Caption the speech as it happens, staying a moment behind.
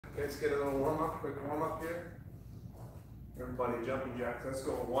Let's get a little warm up, quick warm up here. Everybody jumping jacks. Let's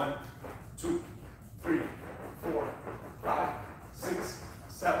go. 1, 2, 3, 4, 5, 6,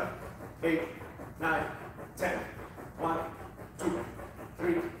 7, 8, 9, 10. 1, 2,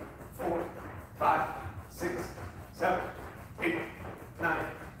 3, 4, 5, 6, 7, 8, 9,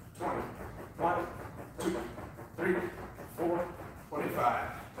 20. 1, 2, 3, 4, 25.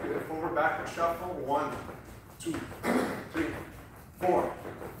 Good. Forward, backward shuffle. 1, 2, 3, 4,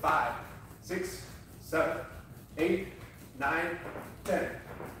 5, 6, 7, 8, 9, 10.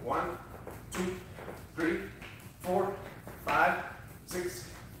 1, 2, 3, 4, 5, 6,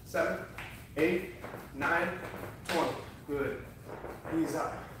 7, 8, 9, 20. Good. Knees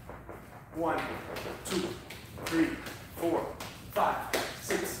up. 1, 2, 3, 4, 5,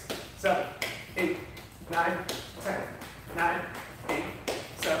 6, 7, 8, 9, 10. 9, 8,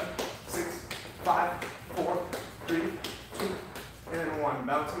 7, 6, 5, 4, 3, 2, and 1.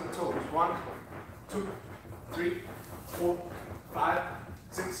 Bouncing the toes. 1, 2, 3, 4, 5,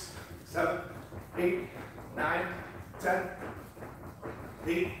 6, 7, 8, 9, 10.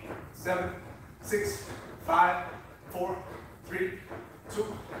 8, 7, 6, 5, 4, 3,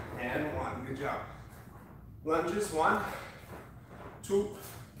 2, and 1. Good job. Lunges. 1, 2,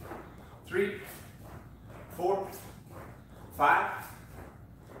 3, 4, 5,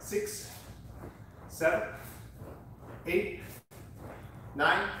 6, 7, 8,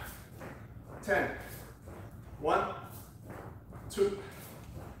 9, 10. 1, 2,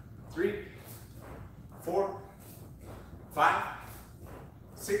 3, 4, 5,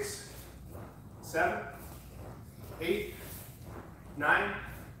 6, 7, 8, 9,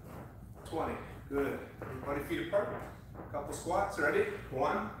 20. Good. Everybody feet apart. Couple squats. Ready?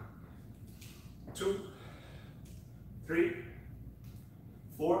 1, 2, 3,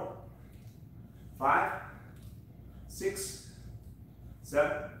 4, 5, 6,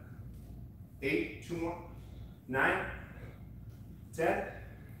 7, 8, 2 more, 9, 10.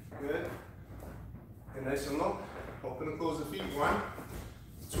 Good. And nice and low. Open and close the feet. 1,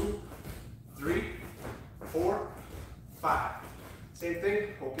 2, 3, 4, 5. Same thing.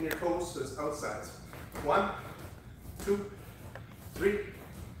 Open your toes so it's outside. 1, 2, 3,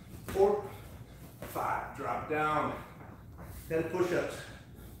 4, 5. Drop down. 10 push-ups.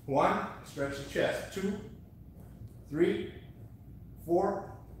 1, stretch the chest. 2, 3,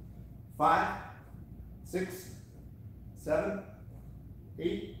 4, 5, 6, 7,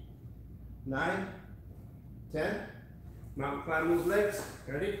 8, 9, 10. Mountain climb those legs.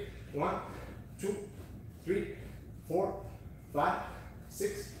 Ready? 1, 2, 3, 4, 5,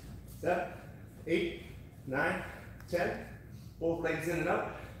 6, 7, 8, 9, 10. Both legs in and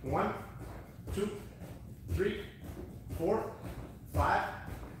up. 1, 2, 3, 4, 5,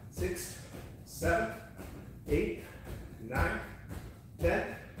 6, 7, 8, 9,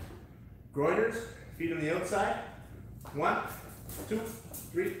 10. Groiners, feet on the outside. 1, 2,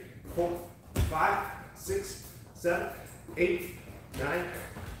 3, 4, 5, 6, 7, 8, 9,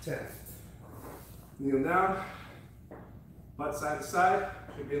 10. Kneel down, butt side to side.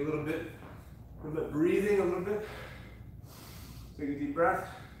 Should be a little bit breathing a little bit. Take a deep breath.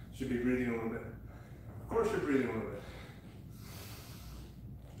 Should be breathing a little bit. Of course you're breathing a little bit.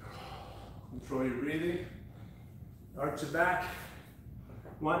 Control your breathing. Arch your back.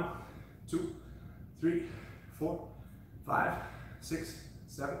 1, 2, 3, 4, 5, 6,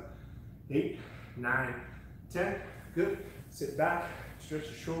 7, 8, 9, 10. Good. Sit back. Stretch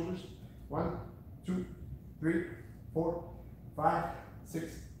your shoulders. 1, 2, 3, 4, 5,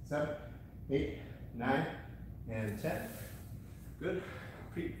 6, 7, 8, 9, and 10. Good.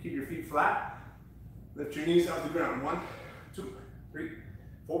 Keep your feet flat. Lift your knees off the ground. 1, 2, 3,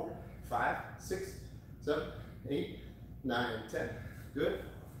 4, 5, 6, 7, 8, 9, 10. Good.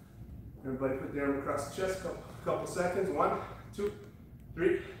 Everybody put the arm across the chest. Couple seconds. 1, 2,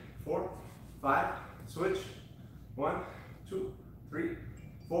 3, 4, 5. Switch. 1, 2, 3,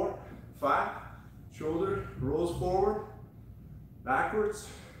 4, 5. Shoulder rolls forward, backwards.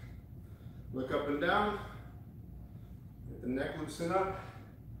 Look up and down. Get the neck loosen up.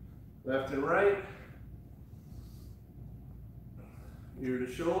 Left and right. Ear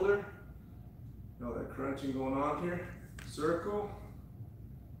to shoulder. All that crunching going on here. Circle.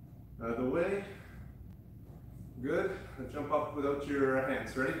 Out of the way. Good. Now jump up without your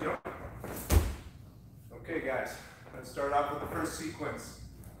hands. Ready? Jump. Okay, guys. Let's start off with the first sequence.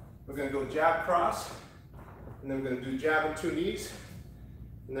 We're going to go jab cross, and then we're going to do jab and 2 knees,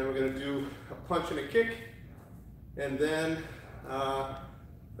 and then we're going to do a punch and a kick, and then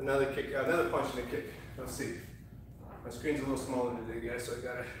another kick, another punch and a kick. Let's see. My screen's a little smaller today, guys, so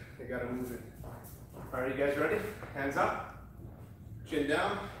I gotta move it. All right, you guys ready? Hands up, chin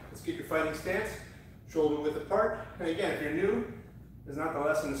down, Let's get your fighting stance, shoulder width apart. And again, if you're new, it's not the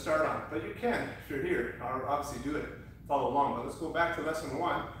lesson to start on, but you can, if you're here, obviously do it, follow along. But let's go back to lesson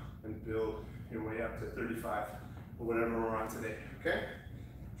 1 and build your way up to 35 or whatever we're on today, okay?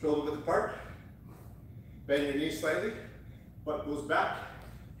 Shoulder width apart, bend your knees slightly, butt goes back,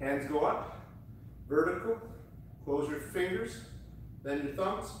 hands go up, vertical, close your fingers, bend your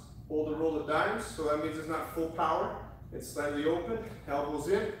thumbs, hold a roll of dimes, so that means it's not full power, it's slightly open, elbows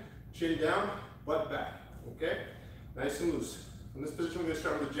in, chin down, butt back, okay? Nice and loose. In this position, we're going to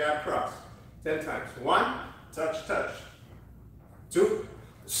start with a jab cross, 10 times. 1, touch, touch. 2,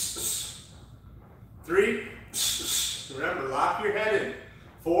 3, remember, lock your head in.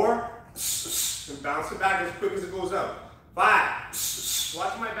 4, and bounce it back as quick as it goes up. 5,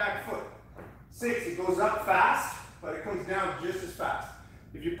 watch my back foot. 6, it goes up fast, but it comes down just as fast.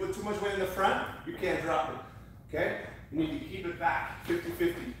 If you put too much weight in the front, you can't drop it, okay? You need to keep it back,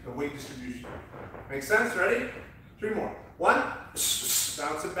 50-50, the weight distribution. Make sense? Ready? 3 more. 1,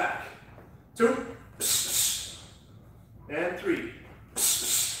 bounce it back. 2, and 3.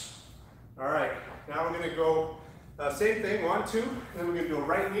 All right, now we're gonna go, same thing, 1, 2, and then we're gonna do a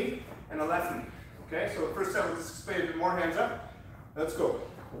right knee and a left knee. Okay, so the first step, let's explain a bit more, hands up. Let's go.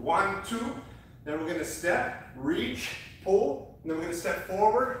 1, 2, then we're gonna step, reach, pull, and then we're gonna step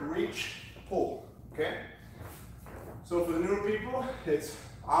forward, reach, pull, okay? So for the newer people, it's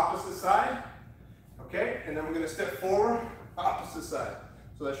opposite side, okay? And then we're gonna step forward, opposite side.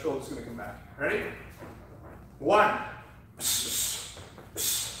 So that shoulder's gonna come back. Ready? 1.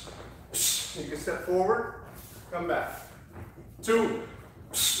 You can step forward, come back. 2.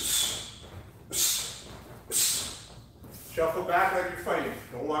 Shuffle back like you're fighting.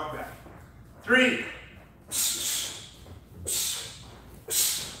 Don't walk back. 3.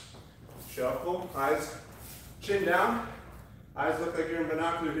 Shuffle, eyes, chin down. Eyes look like you're in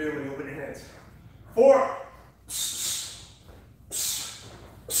binocular here when you open your hands. 4.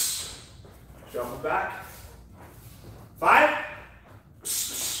 Shuffle back. 5.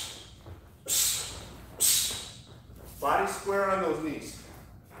 Body square on those knees.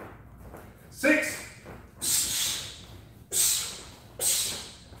 6.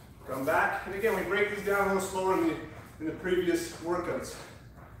 Come back. And again, we break these down a little slower in the previous workouts.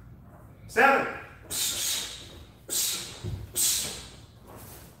 7.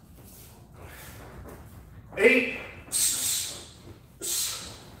 8.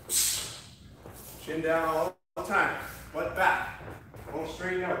 Chin down all the time. Butt back. Don't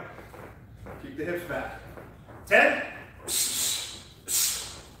straighten out. Keep the hips back. 10.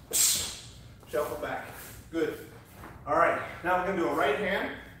 Shuffle back. Good. All right. Now we're going to do a right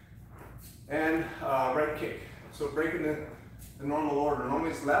hand and right kick. So breaking the normal order.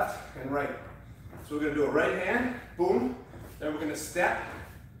 Normally it's left and right. So we're going to do a right hand. Boom. Then we're going to step.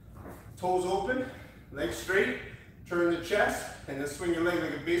 Toes open. Legs straight. Turn the chest. And then swing your leg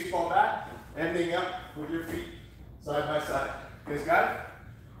like a baseball bat. Ending up with your feet side by side. You guys got it?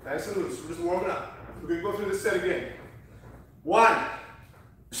 Nice and loose. We're just warming up. We're going to go through this set again. 1.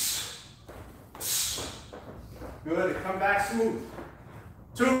 Good. Come back smooth.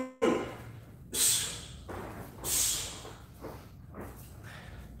 2.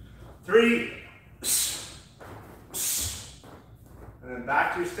 3. And then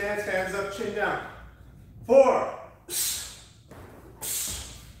back to your stance, hands up, chin down. 4.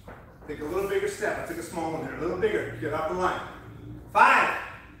 Take a little bigger step. I took a small one there. A little bigger. Get off the line. 5.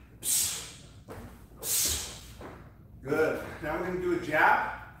 Good. Now we're going to do a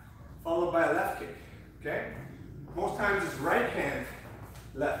jab followed by a left kick. Okay? Most times it's right hand,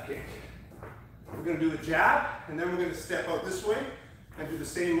 left kick. We're going to do a jab, and then we're going to step out this way and do the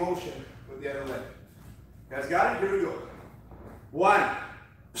same motion with the other leg. You guys got it? Here we go. 1.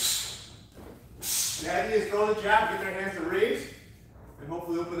 The idea is throw the jab, get their hands to raise, and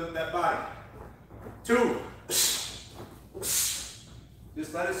hopefully open up that body. 2.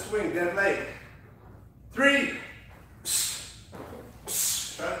 Just let it swing, dead leg. 3.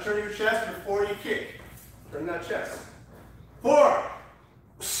 Try to turn your chest before you kick. Turn that chest. 4.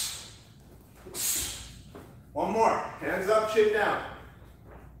 1 more. Hands up, chin down.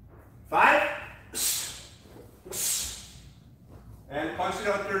 5. And punch it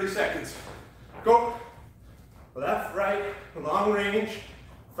out 30 seconds. Go. Left, right, long range.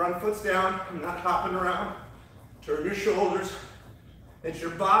 Front foot's down. I'm not hopping around. Turn your shoulders. It's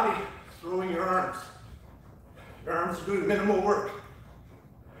your body throwing your arms. Your arms are doing minimal work.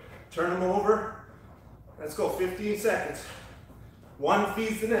 Turn them over. Let's go, 15 seconds. One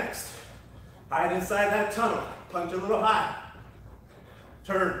feeds the next. Hide inside that tunnel. Punch a little high.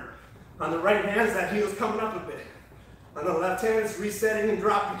 Turn. On the right hand, that heel's coming up a bit. On the left hand, it's resetting and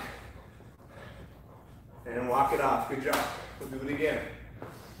dropping. And walk it off. Good job. We'll do it again.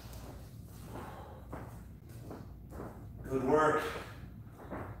 Good work.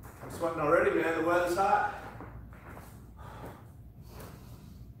 I'm sweating already, man. The weather's hot.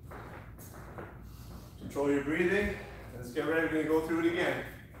 Control your breathing. Let's get ready. We're going to go through it again.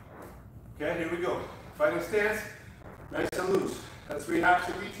 Okay, here we go. Fighting stance, nice and loose. Let's rehash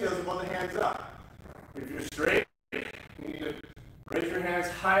the details about the hands up. If you're straight, you need to raise your hands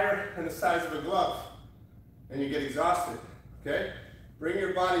higher than the size of a glove. And you get exhausted. Okay? Bring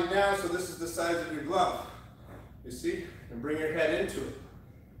your body down so this is the size of your glove. You see? And bring your head into it.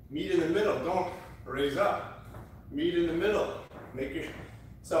 Meet in the middle. Don't raise up. Meet in the middle. Make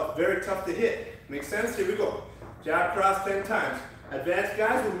yourself very tough to hit. Make sense? Here we go. Jab cross 10 times. Advanced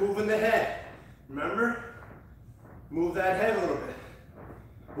guys, we're moving the head. Remember? Move that head a little bit.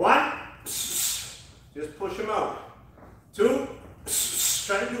 1. Just push them out. 2.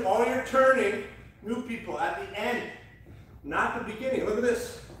 Try to do all your turning, new people, at the end. Not the beginning. Look at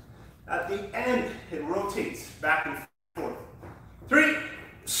this. At the end, it rotates back and forth. 3.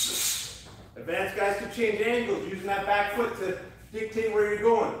 Advanced guys can change angles using that back foot to dictate where you're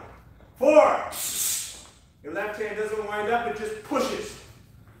going. 4. Your left hand doesn't wind up, it just pushes.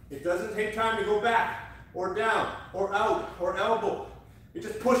 It doesn't take time to go back, or down, or out, or elbow. It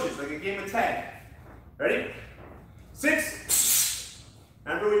just pushes like a game of tag. Ready? 6.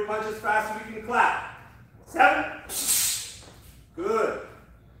 Remember, we punch as fast as we can clap. 7. Good.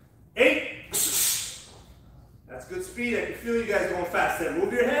 8. That's good speed. I can feel you guys going fast there.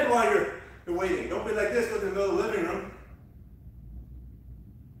 Move your head while you're waiting. Don't be like this, look in the middle of the living room.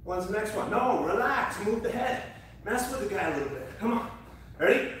 When's the next one? No, relax, move the head. Mess with the guy a little bit. Come on.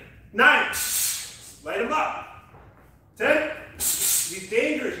 Ready? 9. Light him up. 10. He's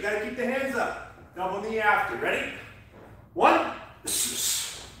dangerous. You gotta keep the hands up. Double knee after. Ready? 1.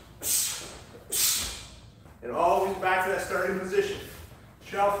 And always back to that starting position.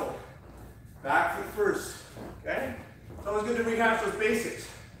 Shuffle. Back for the first. Okay? It's always good to rehash those basics.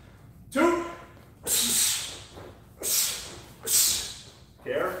 2.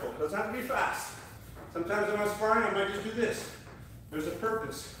 Careful. Doesn't have to be fast. Sometimes when I'm sparring, I might just do this. There's a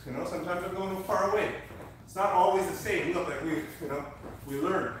purpose. You know, sometimes I'm going far away. It's not always the same. Look, like we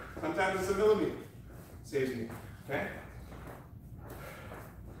learn. Sometimes it's a millimeter. Saves me. Okay?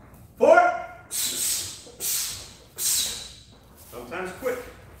 4. Sometimes quick.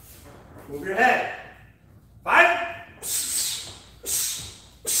 Move your head. 5.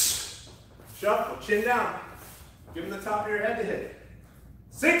 Shuffle. Chin down. Give them the top of your head to hit.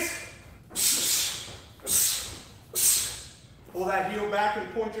 6. Pull that heel back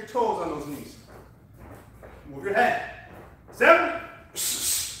and point your toes on those knees. Move your head. 7.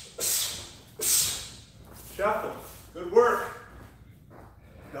 Shuffle. Good work.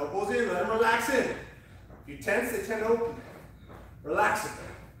 Elbows in. Let them relax in. If you tense, they tend to open. Relax it.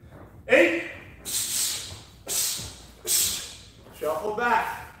 8. Shuffle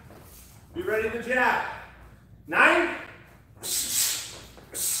back. Be ready to jab. 9.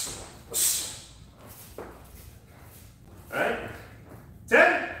 All right.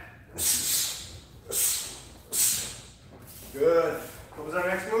 10. Good. What was our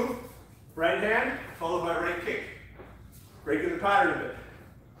next move? Right hand, followed by right kick. Breaking the pattern a bit.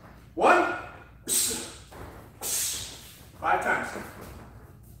 1. 5 times.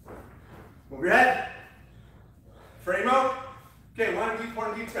 Move your head. Frame out. Okay, one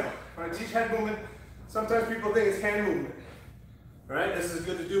detail. When I teach head movement, sometimes people think it's hand movement. All right, this is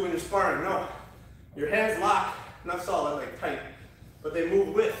good to do when you're sparring. No, your hands lock, not solid, like tight, but they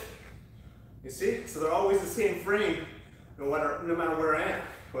move with. You see? So they're always the same frame, no matter where I am,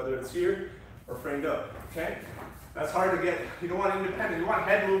 whether it's here or framed up. Okay? That's hard to get. You don't want independent. You want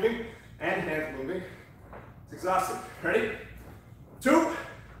head moving and hands moving. It's exhausting. Ready? 2.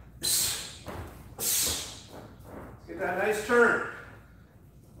 Let's get that nice turn.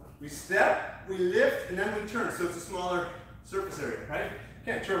 We step, we lift, and then we turn. So it's a smaller surface area, right? You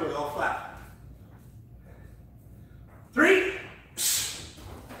can't turn with it all flat. 3.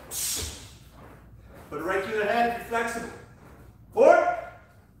 Put it right through the head if you're flexible. 4.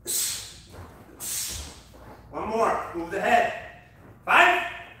 One more. Move the head. 5.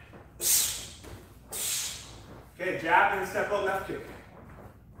 Okay, jab and step out, left kick.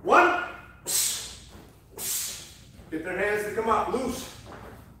 1. Get their hands to come up, loose.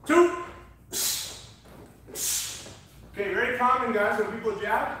 2. Okay, very common, guys, when people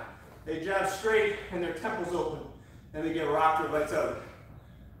jab, they jab straight and their temples open, and they get rocked or lights out.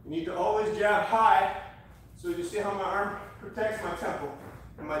 You need to always jab high, so you see how my arm protects my temple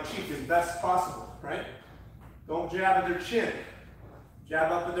and my cheek as best possible, right? Don't jab at their chin.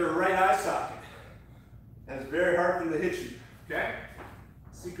 Jab up at their right eye socket. And it's very hard for them to hit you, okay?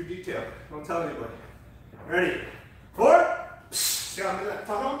 Secret detail, don't tell anybody. Ready? 4. Jump in that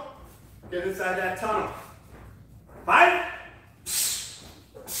tunnel. Get inside that tunnel. 5.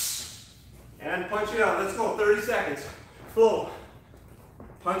 And punch it out. Let's go, 30 seconds. Full.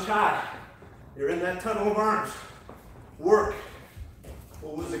 Punch high. You're in that tunnel of arms. Work.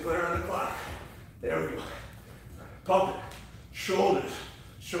 What was it? Glare on the clock. There we go. Pump it. Shoulders.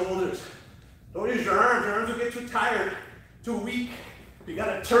 Shoulders. Don't use your arms. Your arms will get too tired, too weak. You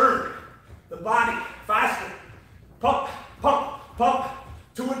gotta turn the body faster. Pump, pump, pump.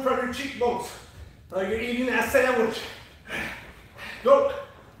 To and from your cheekbones. Like you're eating that sandwich. Go,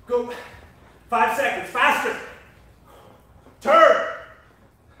 go. 5 seconds. Faster. Turn.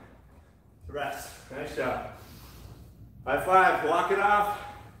 Rest. Nice job. High five. Walk it off.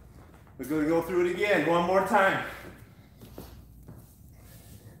 We're going to go through it again. One more time.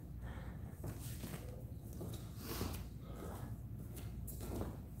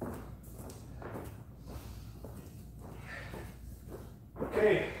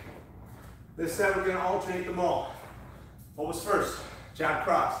 Okay. This set we're going to alternate them all. What was first? Jab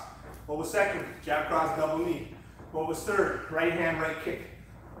cross. What was second? Jab cross, double knee. What was third? Right hand, right kick.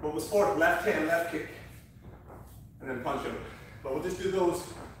 What was fourth? Left hand, left kick. And then punch over. But we'll just do those.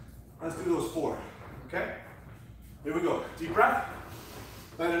 Let's do those 4. Okay? Here we go. Deep breath.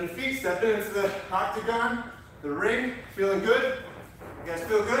 Land on your feet. Step into the octagon, the ring. Feeling good? You guys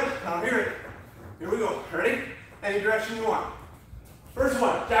feel good? I don't hear it. Here we go. Ready? Any direction you want. First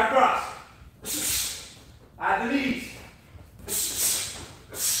one, jab cross. At the knees.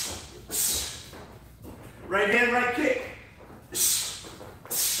 Right hand, right kick.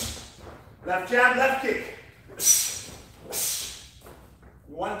 Left jab, left kick.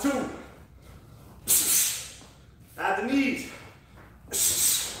 1, 2. At the knees.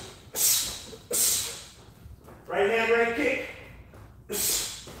 Right hand, right kick.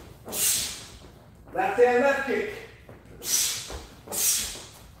 Left hand, left kick.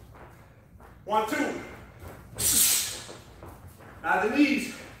 1, 2. At the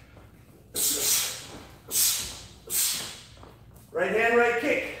knees. Right hand, right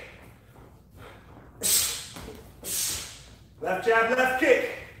kick. Left jab, left kick.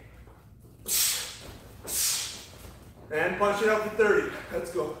 And punch it out for 30.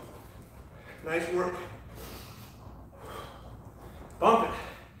 Let's go. Nice work. Bump it.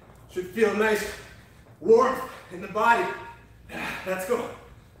 Should feel nice warmth in the body. Let's go.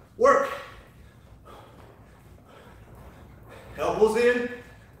 Work. Elbows in,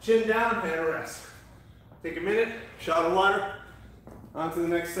 chin down, and rest. Take a minute, shot of water. On to the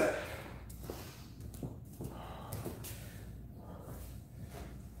next set.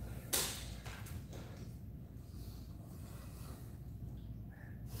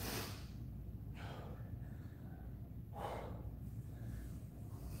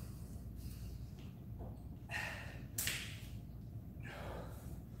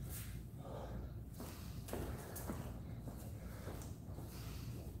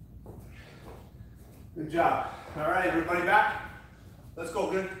 Good job. All right, everybody back. Let's go.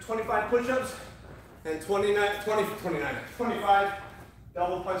 We're gonna do 25 push-ups and 25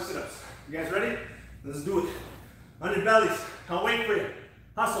 double punch sit-ups. You guys ready? Let's do it. On your bellies. I'll wait for you.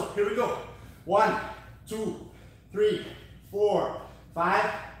 Hustle. Here we go. 1, 2, 3, 4,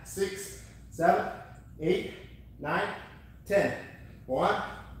 5, 6, 7, 8, 9, 10. 1,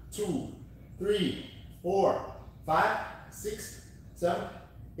 2, 3, 4, 5, 6, 7,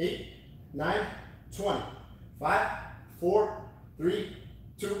 8, 9, 20. 5, 4, 3,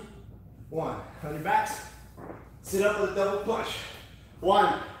 2, 1. On your backs, sit up with a double punch.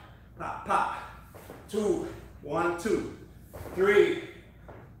 1, pop, pop. 2, 1, 2, 3,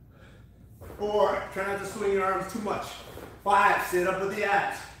 4. Try not to swing your arms too much. 5, sit up with the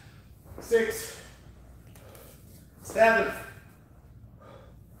abs. 6, 7,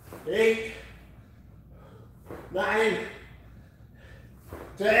 8, 9,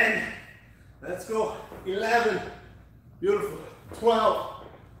 10. Let's go. 11. Beautiful. 12.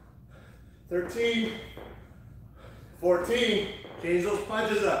 13. 14. Change those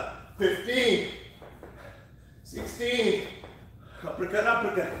punches up. 15. 16. Uppercut,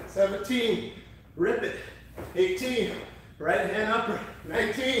 uppercut. 17. Rip it. 18. Right hand upper.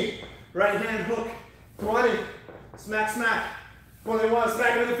 19. Right hand hook. 20. Smack, smack. 21.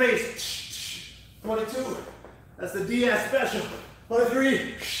 Smack him in the face. 22. That's the Diaz special.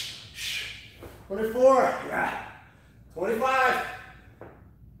 23. 24. Yeah. 25.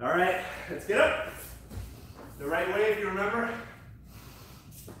 All right. Let's get up. The right way, if you remember.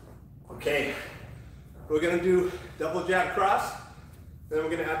 Okay. We're gonna do double jab cross. Then we're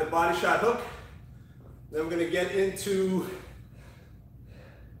gonna add the body shot hook. Then we're gonna get into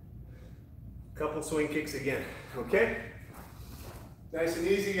a couple swing kicks again, okay? Nice and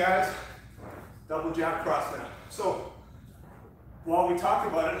easy, guys. Double jab cross now. So, while we talk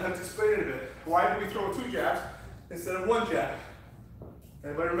about it, let's explain it a bit. Why do we throw 2 jabs instead of 1 jab?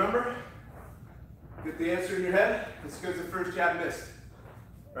 Anybody remember? Get the answer in your head. It's because the first jab missed,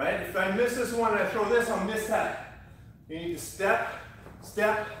 right? If I miss this one and I throw this, I'll miss that. You need to step,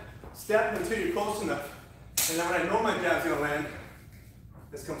 step, step until you're close enough. And then when I know my jab's gonna land,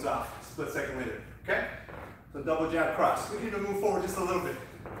 this comes off a split second later, okay? So double jab cross. We need to move forward just a little bit.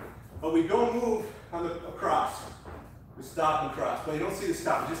 But we don't move on the cross. We stop and cross. But you don't see the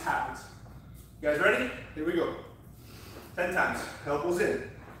stop, it just happens. You guys ready? Here we go. 10 times. Elbows in.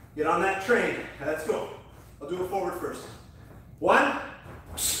 Get on that train. Let's go. I'll do it forward first. 1.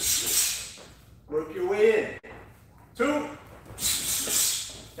 Work your way in. 2.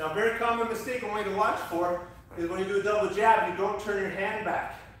 Now, a very common mistake I want you to watch for is when you do a double jab, you don't turn your hand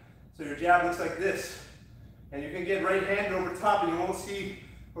back. So your jab looks like this. And you can get right hand over top and you won't see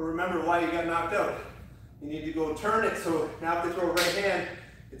or remember why you got knocked out. You need to go turn it so now if they throw a right hand,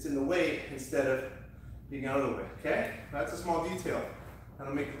 it's in the way instead of being out of the way, okay? That's a small detail.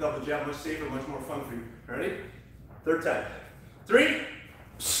 That'll make the double jab much safer, much more fun for you. Ready? 3rd time. 3.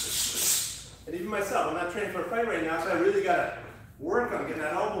 And even myself, I'm not training for a fight right now, so I really gotta work on getting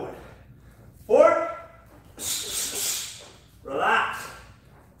that elbow in. 4. Relax.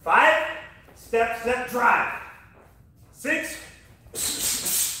 5. Step, step, drive. 6. As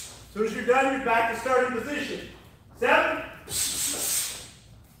soon as you're done, you're back to starting position. 7.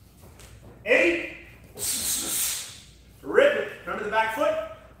 8. Rip it. Remember the back foot?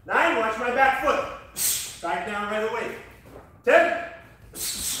 9. Watch my back foot. Back down right away. 10.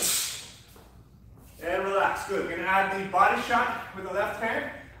 And relax. Good. We're going to add the body shot with the left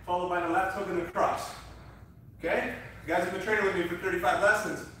hand, followed by the left hook and the cross. Okay? You guys have been training with me for 35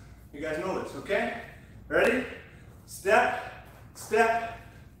 lessons. You guys know this, okay? Ready? Step, step,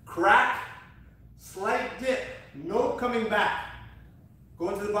 crack, slight dip. No coming back. Go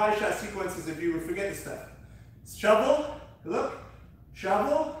into the body shot sequences if you forget this stuff. Shovel, look,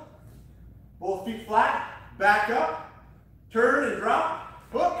 shovel, both feet flat, back up, turn and drop,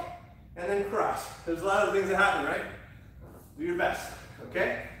 hook, and then cross. There's a lot of things that happen, right? Do your best,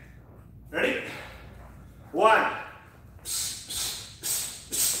 okay? Ready? 1,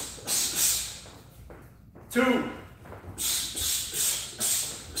 2,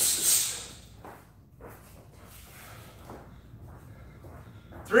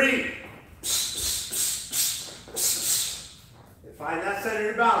 3. Find that center of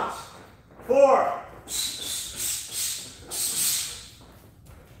your balance. 4.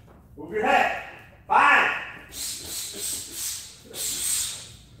 Move your head. 5.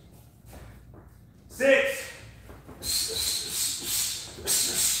 6.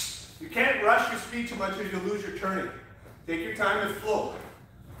 You can't rush your speed too much or you'll lose your turning. Take your time and flow.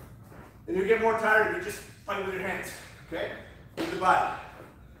 And you'll get more tired if you're just fighting with your hands. Okay? Move the body.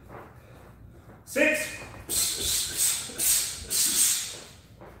 6.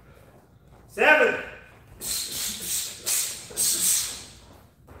 7.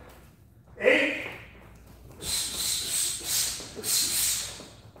 8.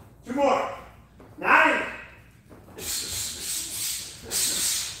 2 more. 9.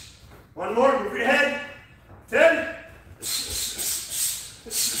 1 more. Move your head. 10.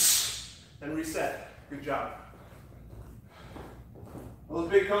 And reset. Good job. Those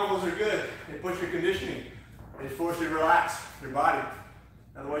big combos are good. They push your conditioning. They force you to relax your body.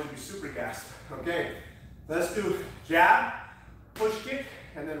 Otherwise you'd be super gassed. Okay, let's do jab, push kick,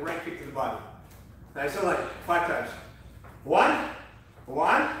 and then right kick to the body. Nice and light, 5 times. 1,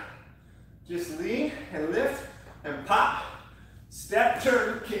 1, just lean and lift and pop, step,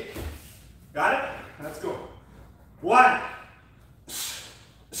 turn, kick. Got it? Let's go. 1,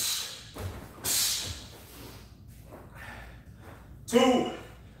 2,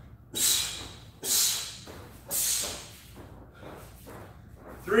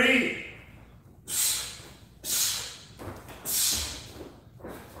 3,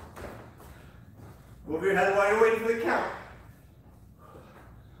 'Move your head while you're waiting for the count.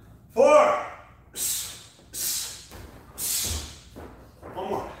 4, 1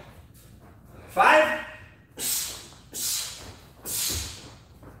 more. 5,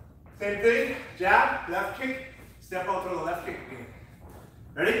 same thing, jab, left kick, step out to the left kick again.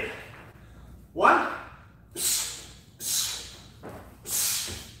 Ready? 1.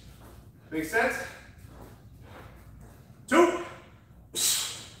 Make sense? 2.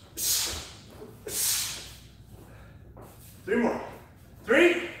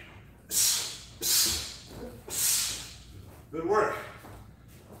 Good work.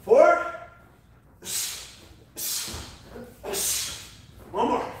 4. One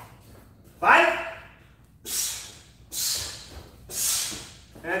more. 5.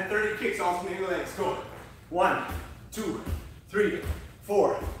 And 30 kicks, alternating legs. Go. 1, 2, 3,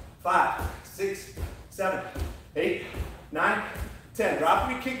 4, 5, 6, 7, 8, 9, 10.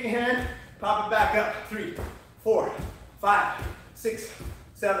 Drop your kicking hand, pop it back up. 3, 4, 5, 6,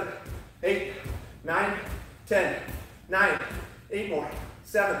 7, 8, 9, 10. 9, 8 more.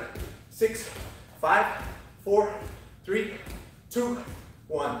 7, 6, 5, 4, 3, 2,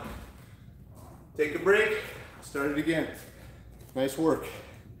 1. Take a break. Start it again. Nice work.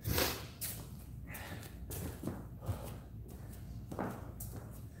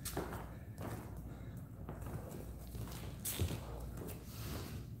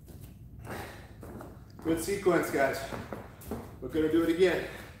 Good sequence, guys. We're going to do it again.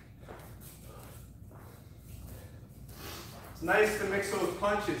 It's nice to mix those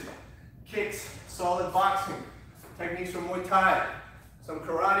punches, kicks, solid boxing, techniques from Muay Thai, some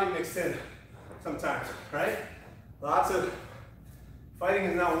karate mixed in sometimes, right? Lots of fighting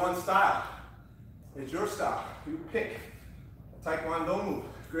is not one style. It's your style. You pick. Taekwondo move.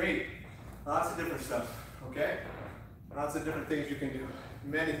 Great. Lots of different stuff, okay? Lots of different things you can do.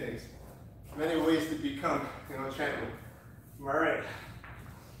 Many things. Many ways to become, a champion. All right.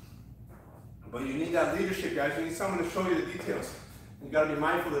 But you need that leadership, guys. You need someone to show you the details. You gotta be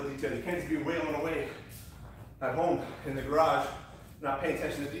mindful of the details. You can't just be wailing away at home in the garage, not paying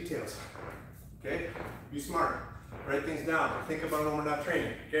attention to details. Okay? Be smart. Write things down. Think about them when we're not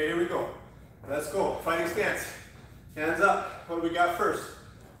training. Okay, here we go. Let's go. Fighting stance. Hands up. What do we got first?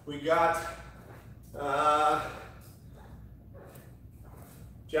 We got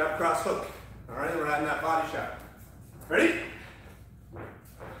jab, cross, hook. All right, we're adding that body shot. Ready?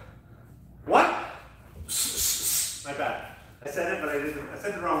 1. My bad. I said it, but I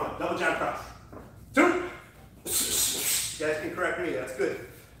said the wrong one. Double jab cross. 2. You guys can correct me. That's good.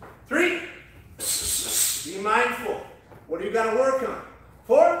 3. Be mindful. What do you got to work on?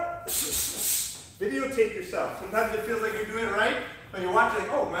 4. Videotape yourself. Sometimes it feels like you're doing it right, when you're watching,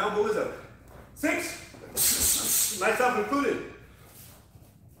 like, oh, my elbow is up. 6. Myself included.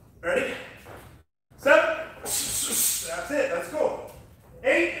 Ready? 7. That's it. Let's go.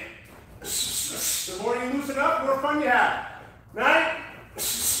 8. The more you loosen up, the more fun you have. 9.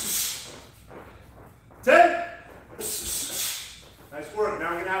 10. Nice work. Now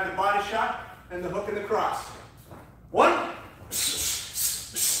we're going to have the body shot and the hook and the cross. 1.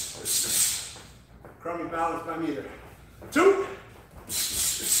 Crummy balance by me either. 2.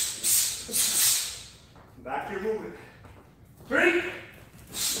 Back to your movement. 3.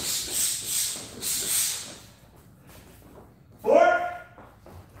 4.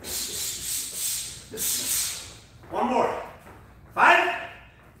 1 more. 5.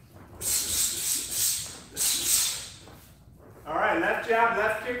 All right, left jab,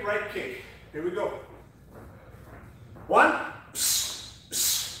 left kick, right kick. Here we go. 1.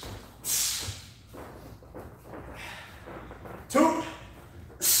 2.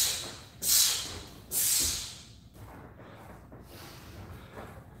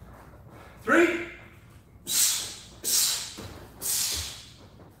 3.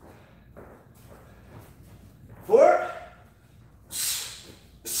 4.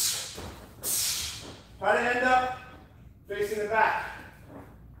 Try to end up facing the back.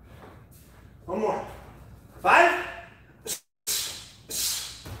 1 more. 5.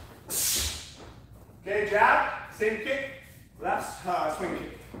 Okay, jab, same kick, left swing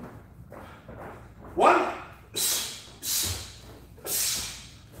kick. 1.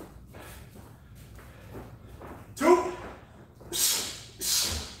 2.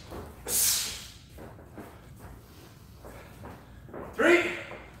 3.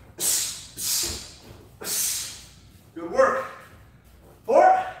 Good work.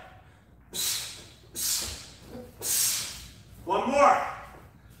 4. 1 more.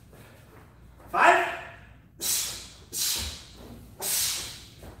 5.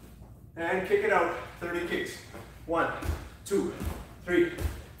 And kick it out. 30 kicks. 1, 2, 3,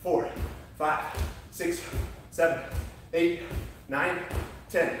 4, 5, 6, 7, 8, 9,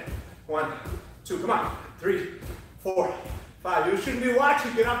 10. 1, 2, come on. 3, 4, 5. You shouldn't be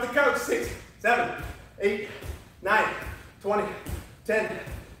watching. Get off the couch. 6, 7, 8, 9, 20, 10,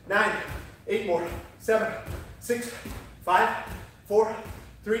 9, 8 more. 7, 6, 5, 4,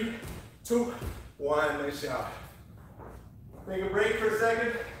 3, 2, 1. Nice job. Take a break for a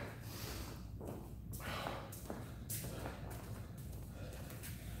second.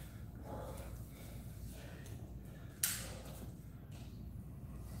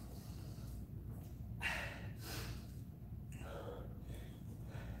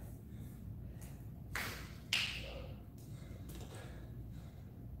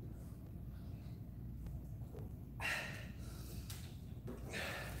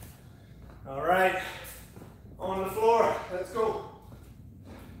 All right, on the floor, let's go.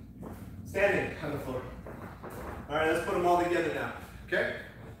 Standing on the floor. All right, let's put them all together now, okay?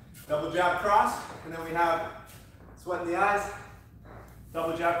 Double jab cross, and then we have sweat in the eyes.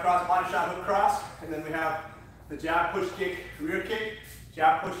 Double jab cross, body shot hook cross, and then we have the jab push kick, rear kick,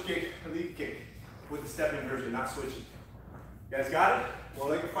 jab push kick, lead kick with the stepping version, not switching. You guys got it? Well,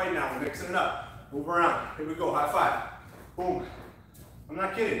 like a fight now, we're mixing it up. Move around, here we go, high five. Boom. I'm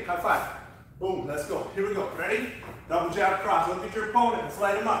not kidding, high five. Boom, let's go, here we go, ready? Double jab cross, look at your opponent, let's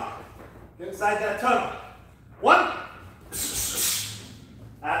light him up. Get inside that tunnel. 1.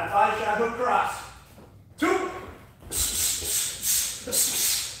 Add the body shot hook cross. 2.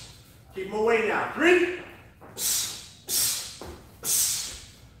 Keep them away now. 3.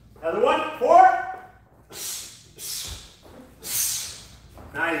 Another 1. 4.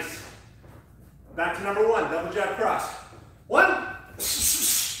 Nice. Back to number 1. Double jab cross. 1.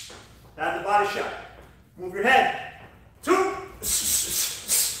 Add the body shot. Move your head. 2.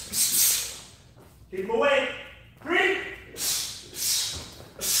 Keep them away. 3.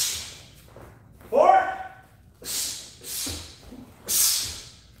 4.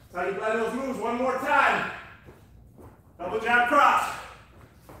 How you play those moves one more time. Double jab cross.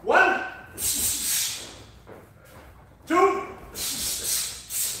 1. 2.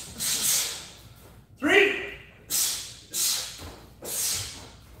 3.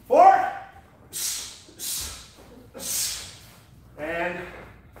 4. And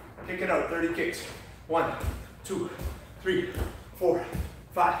kick it out, 30 kicks. 1, 2, 3, 4,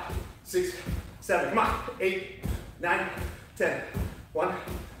 5, 6, 7, come on, 8, 9, 10. 1,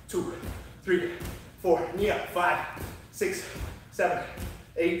 2, 3, 4, knee up, 5, 6, 7,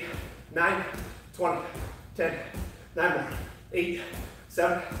 8, 9, 20, 10, 9 more, 8,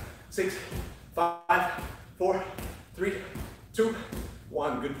 7, 6, 5, 4, 3, 2,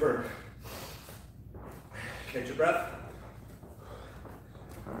 1, good burn. Catch your breath.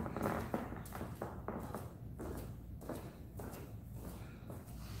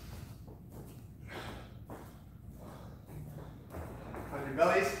 On your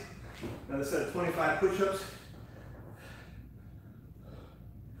bellies, another set of 25 push-ups.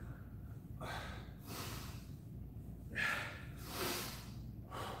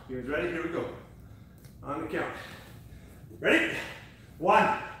 You guys ready? Here we go. On the count. Ready?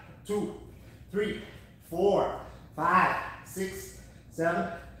 1, 2, 3, 4, 5, 6,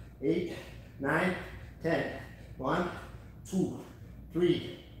 7, 8, 9, 10. 1, 2,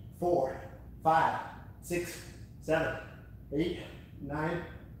 3, 4, 5, 6, 7, 8, 9,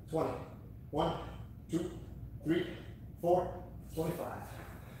 20. 1, 2, 3, 4, 25.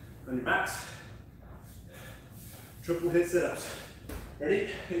 On your backs. Triple hit sit-ups. Ready?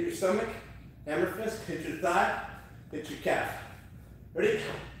 Hit your stomach, hammer fist, hit your thigh, hit your calf. Ready?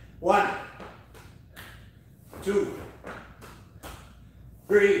 1, 2,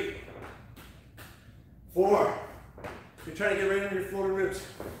 3, 4. You're trying to get right on your floor ribs.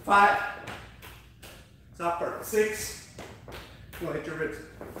 5. Top part. 6. Come on, hit your ribs.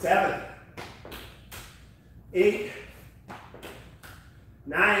 7, 8,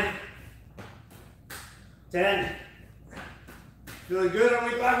 9, 10. Feeling good? Are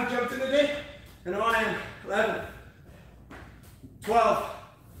we glad we jumped in today? I know I am. 11, 12,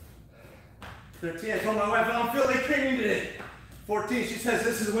 13. I told my wife I don't feel like training today. 14. She says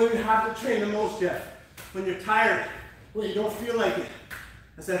this is when you have to train the most, Jeff. When you're tired, when you don't feel like it.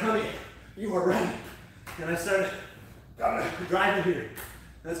 I said, honey, you are right. And I started driving here.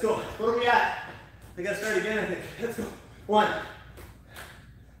 Let's go. What are we at? I gotta start again, I think. Let's go. 1,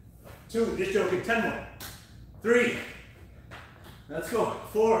 2, just joking. 10 more. 3. Let's go.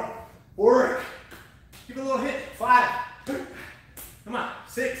 4. Work. Give it a little hit. 5. Come on.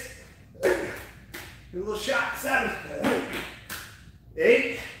 6. Give it a little shot. 7.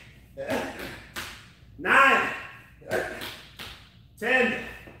 8. 9. 10.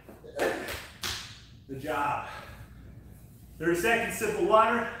 Good job. 30 seconds, sip of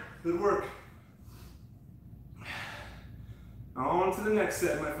water. Good work. On to the next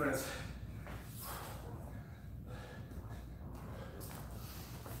set, my friends.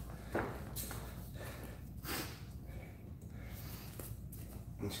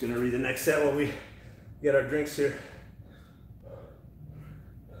 I'm just going to read the next set while we get our drinks here.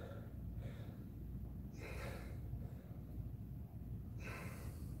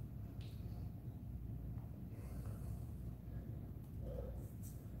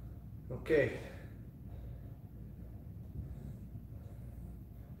 Okay.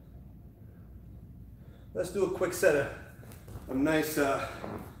 Let's do a quick set of nice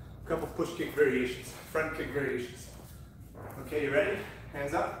couple push kick variations, front kick variations. Okay, you ready?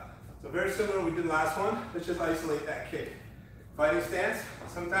 Hands up. So very similar to what we did last one. Let's just isolate that kick. Fighting stance.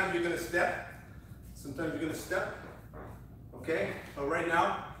 Sometimes you're going to step. Sometimes you're going to step. Okay? But right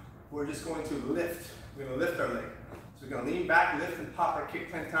now, we're just going to lift. We're going to lift our leg. So we're going to lean back, lift, and pop our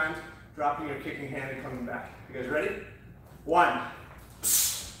kick 10 times, dropping your kicking hand and coming back. You guys ready? 1.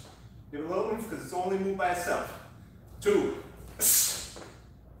 Give it a little move because it's only moved by itself. 2.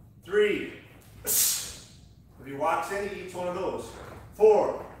 3. If he walks in, he eats one of those.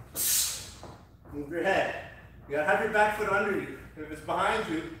 4. Move your head. You gotta have your back foot under you. If it's behind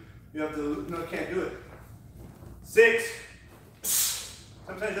you, you have to, no, can't do it. 6.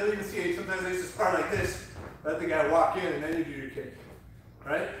 Sometimes you'll even see it. Sometimes they just start like this. Let the guy walk in and then you do your kick.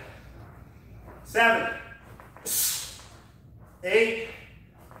 Right? 7. 8.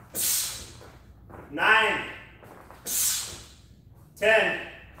 9. 10.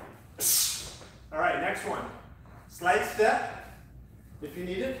 All right, next one. Slight step, if you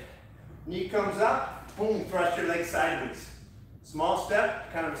need it. Knee comes up, boom, thrust your leg sideways. Small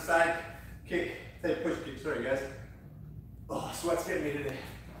step, kind of a side kick, type push kick. Sorry, guys. Oh, sweat's getting me today.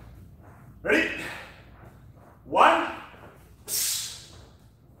 Ready? 1. 2.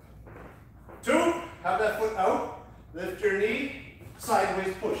 Have that foot out. Lift your knee,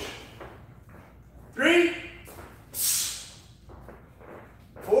 sideways push. 3.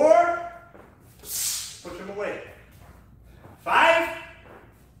 4. Push him away. 5.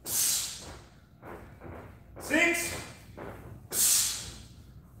 6.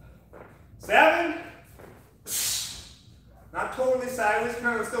 7. Not totally sideways,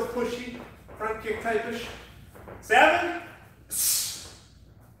 kind of still pushy, front kick type-ish. 7.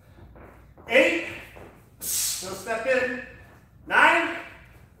 8. No step in. 9.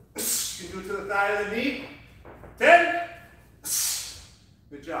 You can do it to the thigh of the knee. 10.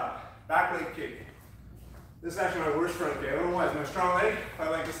 Good job. Back leg kick. This is actually my worst front kick. I don't know why. It's my strong leg. I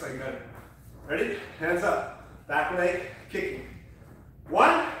like this leg better. Ready? Hands up. Back leg kicking.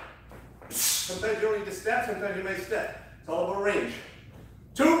 1. Sometimes you don't need to step. Sometimes you may step. It's all about range.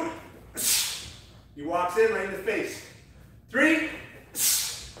 2. He walks in right in the face. 3.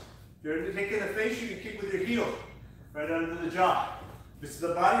 If you're to kick in the face, you can kick with your heel. Right under the jaw. This is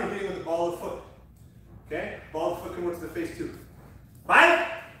the body, you're hitting with the ball of the foot. Okay? Ball of the foot can work to the face too. 5.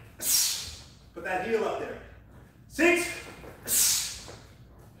 Put that heel up there. 6.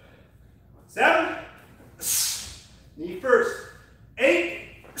 7. Knee first.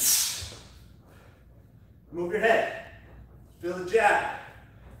 8. Move your head. Feel the jab.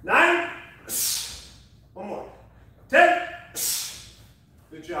 9. One more. 10.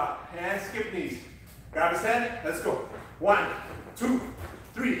 Good job. Hands, skip knees. Grab his head. Let's go. 1, 2,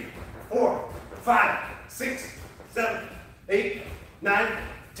 3, 4, 5, 6, 7, 8, 9,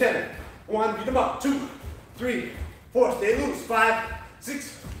 10. 1, beat them up. 2, 3, 4, stay loose. 5,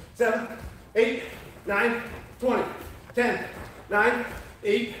 6, 7, 8, 9, 20. 10, 9,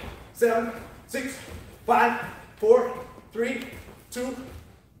 8, 7, 6, 5, 4, 3, 2,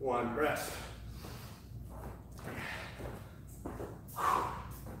 1. Rest.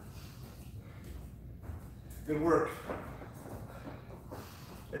 Good work.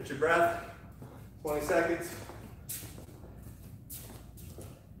 Get your breath. 20 seconds.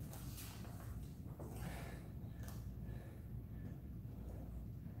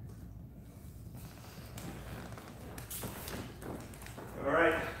 All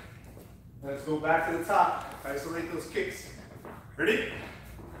right. Let's go back to the top. Isolate those kicks. Ready?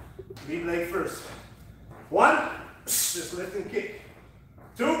 Lead leg first. 1. Just lift and kick.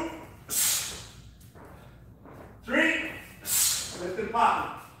 2. 3. Lift and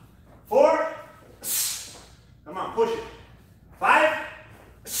pop. 4. Come on, push it. 5.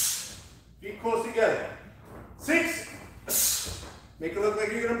 Feet close together. 6. Make it look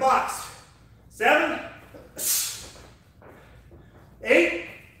like you're gonna box. 7. 8.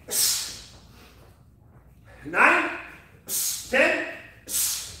 9. 10.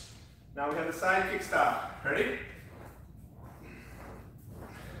 Now we have the side kick style. Ready?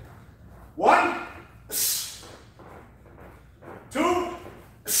 1. 2.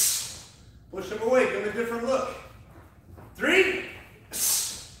 Push him away. Give him a different look. 3.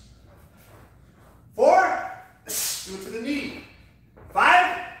 4. Do it to the knee. 5.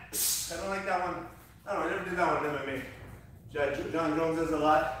 I don't like that one. I don't know. I never did that one in MMA. John Jones does a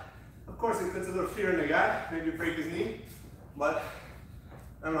lot. Of course, it puts a little fear in the guy. Maybe break his knee. But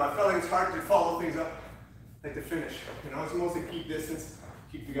I don't know. I felt like it's hard to follow things up like the finish. You know, it's mostly keep distance,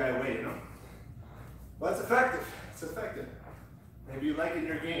 keep the guy away. You know. But it's effective. It's effective. Maybe you like it in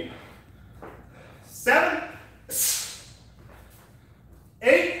your game. 7.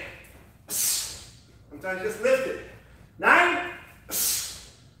 8. Sometimes just lift it. 9.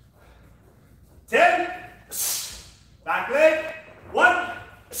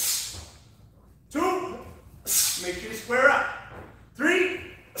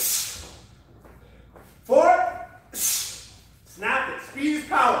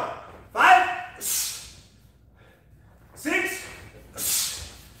 power. 5, 6,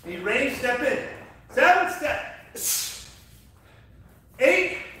 need range, step in. 7, step.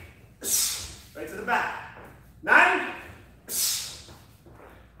 8, right to the back. 9,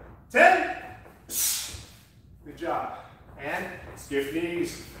 10, good job. And skip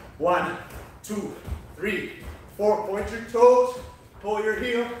knees. 1, 2, 3, 4, point your toes, pull your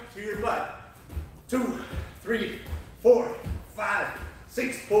heel to your butt. 2, 3, 4, 5,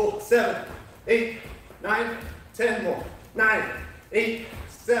 6, pull, 7, 8, 9, 10 more. 9, 8,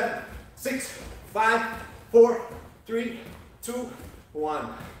 7, 6, 5, 4, 3, 2,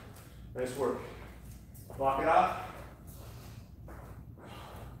 1. Nice work. Block it off.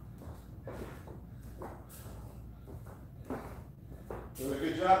 Doing a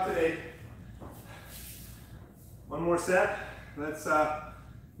good job today. One more set. Let's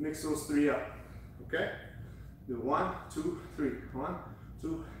mix those 3 up. Okay? Do 1, 2, 3. 1,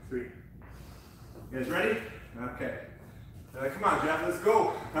 2, 3. You guys ready? Okay. Come on, Jeff, let's go.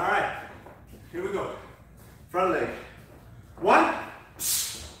 All right. Here we go. Front leg. 1,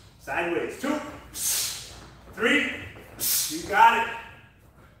 sideways. 2, 3. You got it.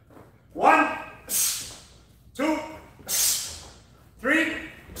 1, 2, 3.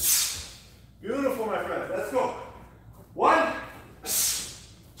 Beautiful, my friends. Let's go. 1,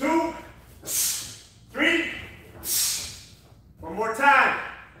 2, 3. One more time.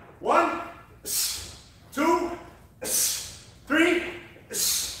 1, 2, 3.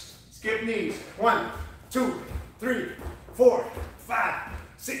 Skip knees. 1, 2, 3, 4, 5,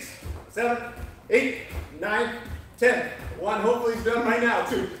 6, 7, 8, 9, 10. 1, hopefully it's done right now.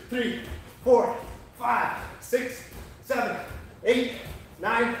 2, 3, 4, 5, 6, 7, 8,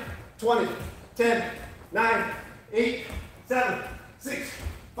 9, 20, 10, 9, 8, 7, 6,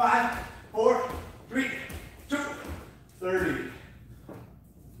 5, 4, 3, 2, 30.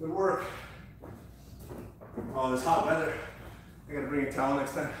 Good work. Oh, this hot weather. I gotta bring a towel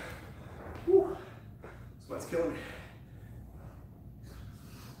next time. Whew. Sweat's killing me.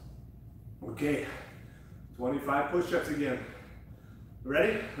 Okay, 25 push-ups again.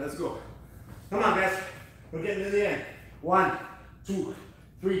 Ready? Let's go. Come on, guys. We're getting to the end. 1, 2,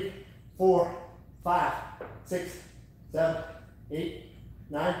 3, 4, 5, 6, 7, 8,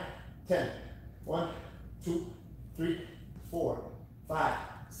 9, 10. 1, 2, 3, 4, 5,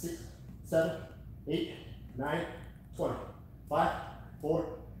 6, 7, 8, 9, 20. 5, 4,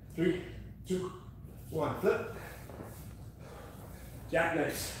 3, 2, 1. Flip.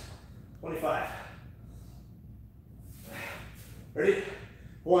 Jackknife. 25. Ready?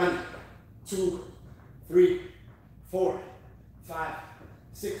 1, 2, 3, 4, 5,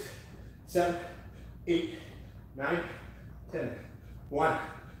 6, 7, 8, 9, 10. 1,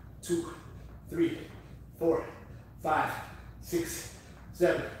 2, 3, 4, 5, 6,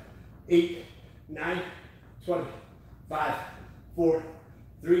 7, 8, 9, 20. 5, 4,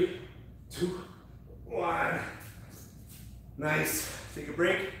 3, 2, 1. Nice. Take a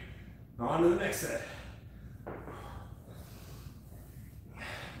break. On to the next set.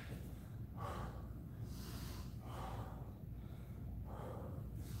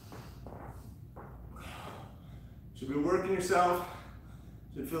 Should be working yourself.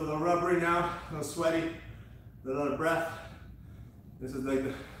 Should feel a little rubbery now, a little sweaty, a little out of breath. This is like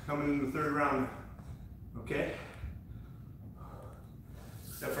coming into the 3rd round. Okay?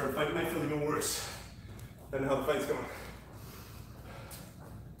 Except for a fight might feel even worse. Depending on how the fight's going.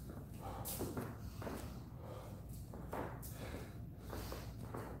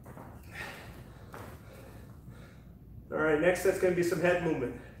 All right, next set's gonna be some head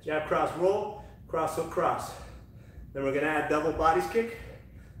movement. Jab, cross, roll, cross, hook, cross. Then we're gonna add double bodies kick.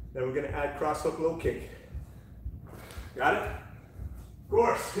 Then we're gonna add cross, hook, low kick. Got it? Of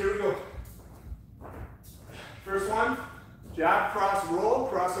course, here we go. First one, jab, cross, roll,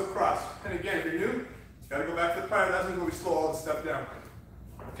 cross, hook, cross. And again, if you're new, gotta go back to the prior lesson where we slow all the stuff down.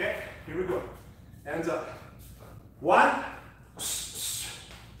 Okay, here we go. Hands up. 1.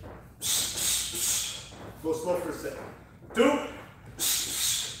 Go slow for a second. 2.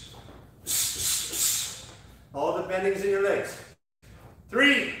 All the bendings in your legs.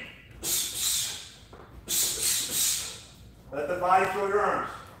 3. Let the body throw your arms.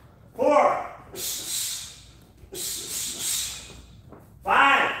 4.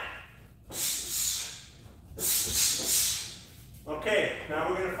 5. Okay, now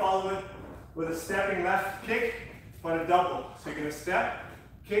we're going to follow it with a stepping left kick, but a double. So you're going to step,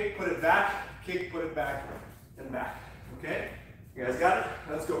 kick, put it back, kick, put it back, and back. Okay? You guys got it?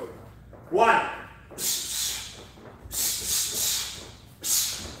 Let's go. 1.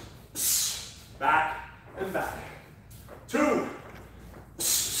 Back and back. 2.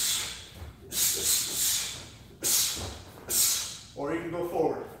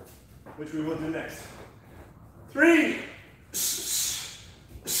 which we will do next. 3,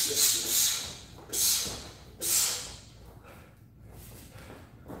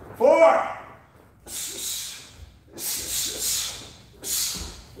 4,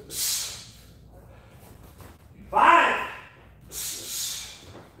 5, 6.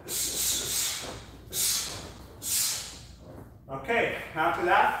 Okay, after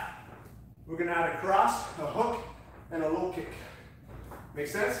that, we're gonna add a cross, a hook, and a low kick. Make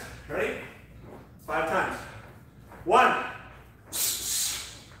sense? Ready? 5 times. 1,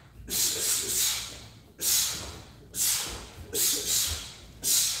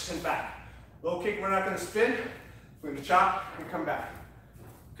 and back. Low kick, we're not gonna spin. We're gonna chop and come back.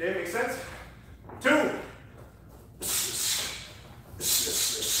 Okay, make sense? 2,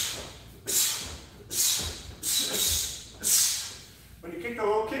 when you kick the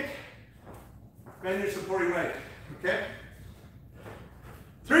low kick, bend your supporting leg, okay?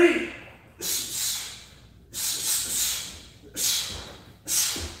 3,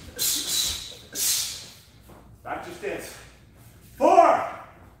 back to stance. 4,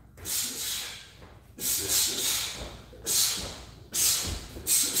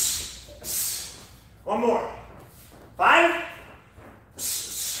 1 more. 5,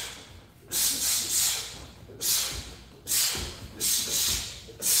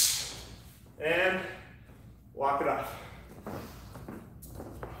 and walk it off.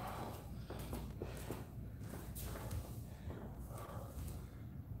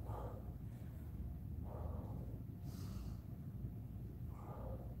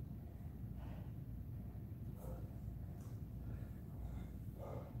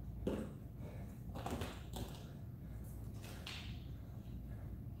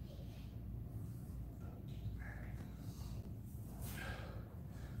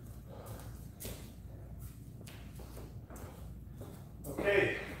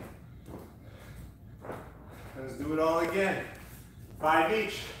 Okay, let's do it all again. 5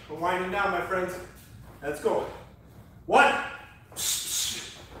 each. We're winding down, my friends. Let's go. 1,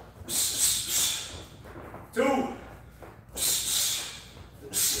 2.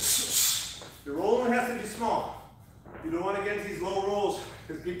 The roll only has to be small. You don't want to get into these low rolls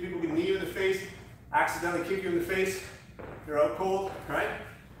because people can knee you in the face, accidentally kick you in the face. You're out cold, right?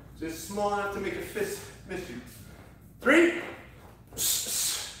 Just small enough to make a fist miss you. 3.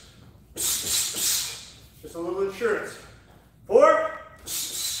 Just a little insurance. 4.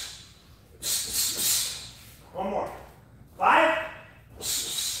 1 more. 5.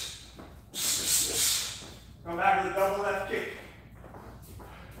 Come back with a double left kick.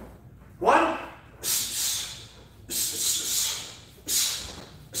 1.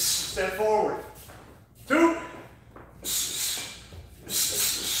 Step forward. 2.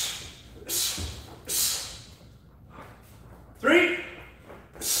 3.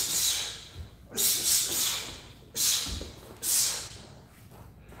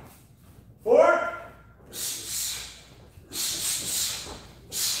 4.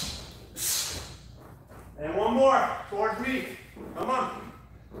 And 1 more towards me. Come on.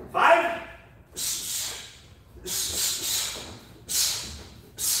 5.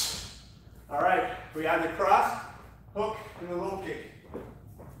 All right, we have the cross, hook, and the low kick.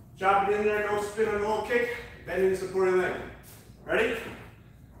 Chop it in there, no spin on the low kick, bending the supporting leg. Ready?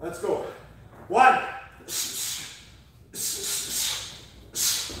 Let's go. 1.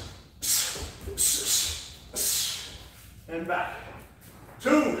 And back.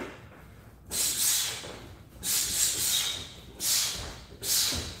 2.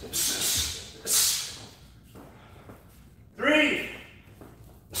 Three.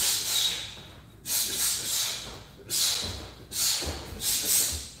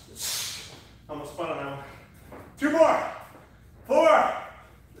 Almost spun on that one. 2 more. 4.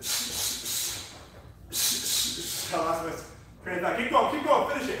 I lost my train of thought. Keep going,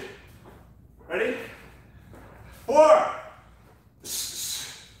 finish it. Ready? 4.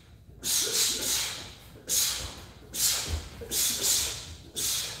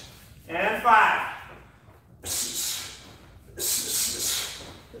 And 5.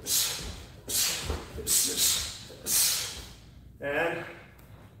 And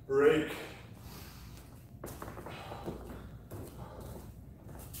break.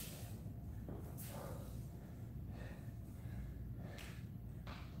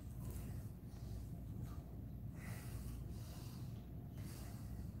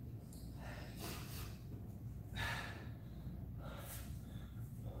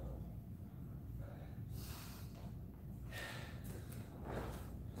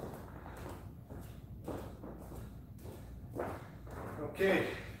 Okay,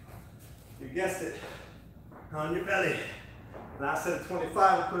 you guessed it, on your belly, Last set of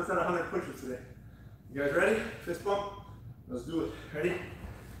 25 will put us at 100 push-ups today. You guys ready? Fist bump. Let's do it. Ready?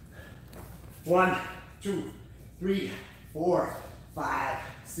 1, 2, 3, 4, 5,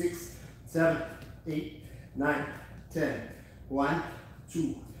 6, 7, 8, 9, 10. 1,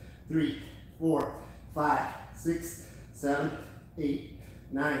 2, 3, 4, 5, 6, 7, 8,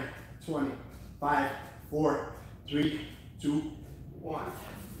 9, 20. 5, 4, 3, 2, 1.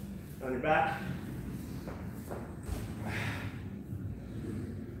 On your back.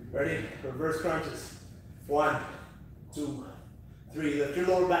 Ready? Reverse crunches. 1, 2, 3. Lift your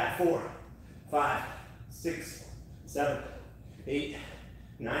lower back. 4, 5, 6, 7, 8,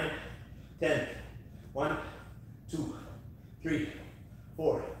 9, 10. 1, 2, 3,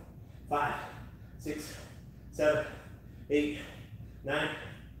 4, 5, 6, 7, 8, 9,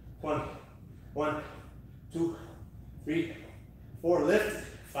 20. 1, 2, 3, 4. Lift.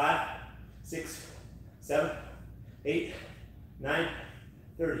 5, 6, 7, 8, 9,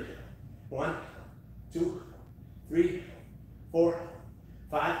 30. 1, 2, 3, 4,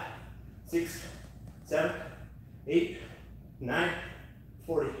 5, 6, 7, 8, 9,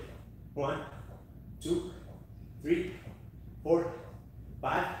 40. 1, 2, 3, 4,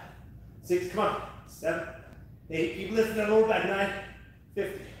 5, 6. Come on. 7, 8. Keep lifting that lower back. 9,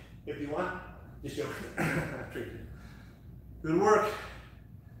 50. 51. Just joking. Good work.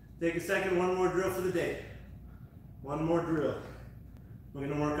 Take a second. One more drill for the day. One more drill. We're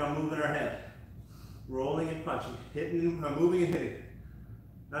going to work on moving our head. Rolling and punching. Hitting, moving and hitting.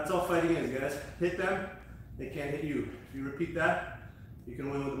 That's all fighting is, guys. Hit them. They can't hit you. If you repeat that, you can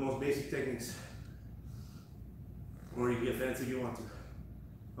win with the most basic techniques. Or you can get fancy if you want to.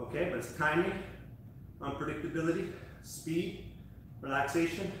 Okay, but it's timing, unpredictability, speed,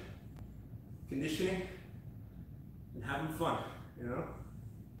 relaxation, conditioning, and having fun, you know?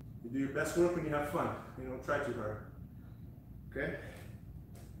 You do your best work when you have fun. You don't try too hard, okay?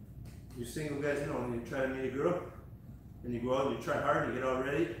 You single guys know when you try to meet a girl, and you go out and you try hard, you get all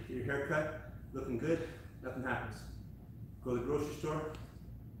ready, get your hair cut, looking good, nothing happens. Go to the grocery store,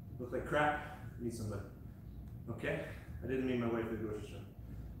 look like crap, meet somebody, okay? I didn't mean my wife at the grocery store.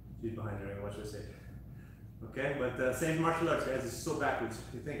 She's behind there, what should I say? Okay, but same martial arts, guys, it's so backwards.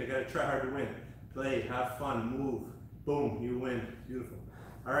 You think I gotta try hard to win. Play, have fun, move, boom, you win. Beautiful.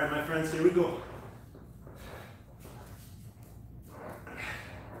 All right, my friends, here we go.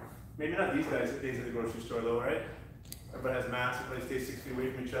 Maybe not these guys at the grocery store though, right? Everybody has masks, everybody stays 6 feet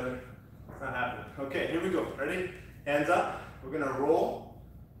away from each other. It's not happening. Okay, here we go. Ready? Hands up. We're gonna roll.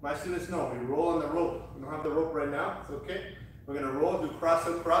 My students know we roll on the rope. We don't have the rope right now, it's okay. We're gonna roll, do cross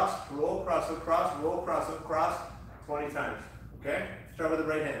up, cross, roll, cross up, cross, roll, cross up, cross, 20 times, okay? Start with the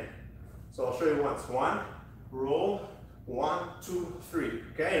right hand. So I'll show you once. 1, roll, 1, 2, 3.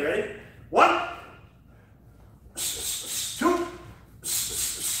 Okay, you ready? 1, 2,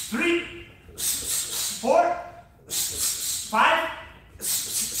 3, 4, 5,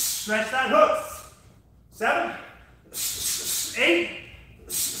 stretch that hooks. 7, 8,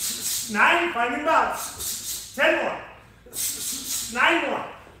 9, find your balance. 10 more. 9 more.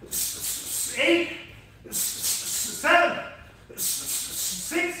 8, 7,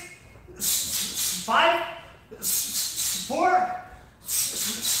 6, 5, 4,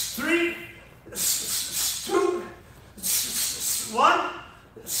 3, 2, 1.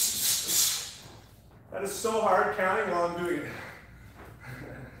 That is so hard counting while I'm doing it.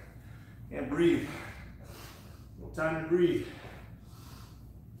 Can't breathe. No time to breathe.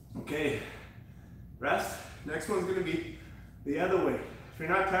 Okay, rest. Next one's gonna be the other way. If you're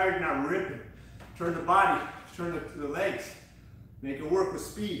not tired, you're not ripping. Turn the body, turn the legs. Make it work with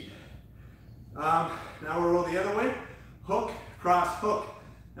speed. Now we'll roll the other way. Hook, cross, hook.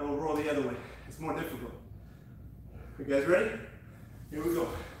 And we'll roll the other way. It's more difficult. You guys ready? Here we go.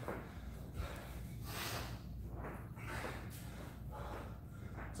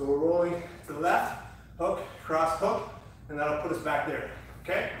 So we're rolling to the left, hook, cross, hook, and that'll put us back there.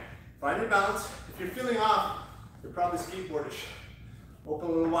 Okay? Find your balance. If you're feeling off, you're probably skateboardish. Open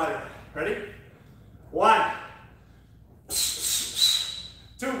a little wider. Ready? 1,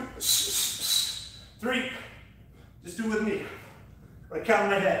 2, 3. Just do it with me. I count in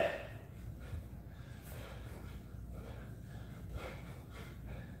my head.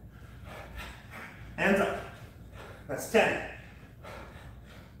 Hands up. That's 10.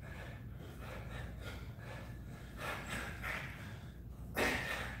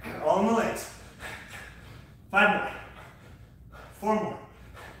 All in the legs. 5 more. 4 more.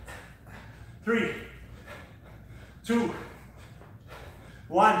 3, 2,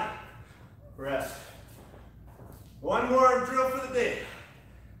 1. Rest. One more drill for the day.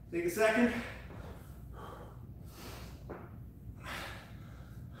 Take a second.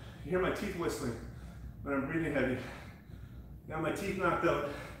 hear my teeth whistling when I'm breathing heavy. Got my teeth knocked out.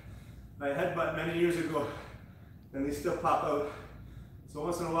 I headbutt many years ago, and they still pop out. So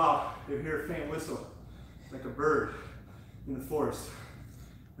once in a while, you hear a faint whistle, like a bird in the forest.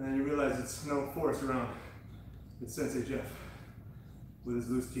 And then you realize it's no forest around. It's Sensei Jeff with his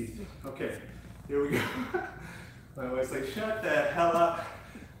loose teeth. Okay, here we go. My wife's like, shut the hell up.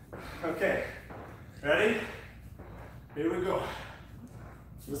 Okay, ready? Here we go.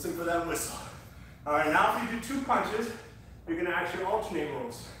 Listen for that whistle. All right, now if you do 2 punches, you're gonna actually alternate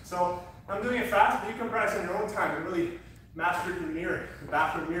rolls. So I'm doing it fast, but you can practice on your own time and really master it in the mirror, the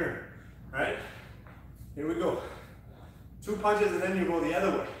bathroom mirror. All right? Here we go. 2 punches and then you roll the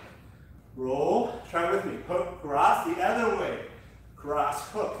other way. Roll, try with me. Hook, cross the other way. Cross,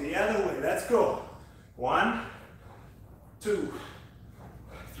 hook the other way. Let's go. 1, 2,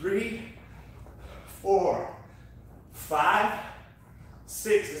 3, 4, 5,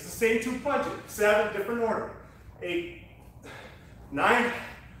 6. It's the same 2 punches. 7, different order. 8, 9,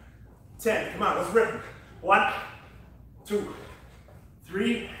 10. Come on, let's rip them. 1, 2,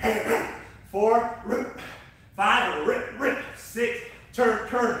 3, 4, 5, rip, 6,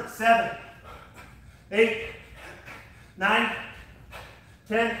 turn, 7, 8, 9,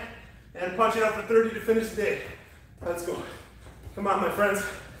 10, and punch it up for 30 to finish the day. Let's go. Come on, my friends.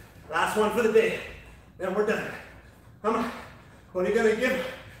 Last one for the day, then we're done. Come on. What are you gonna give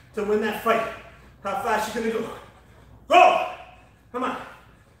to win that fight? How fast you gonna go? Go! Come on.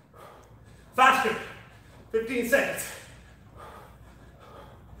 Faster. 15 seconds.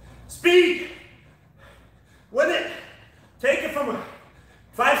 Speed. Win it. Take it from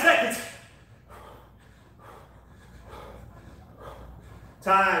 5 seconds.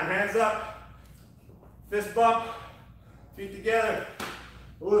 Time. Hands up. Fist bump. Feet together.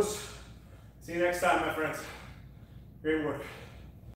 Whoosh. See you next time, my friends. Great work.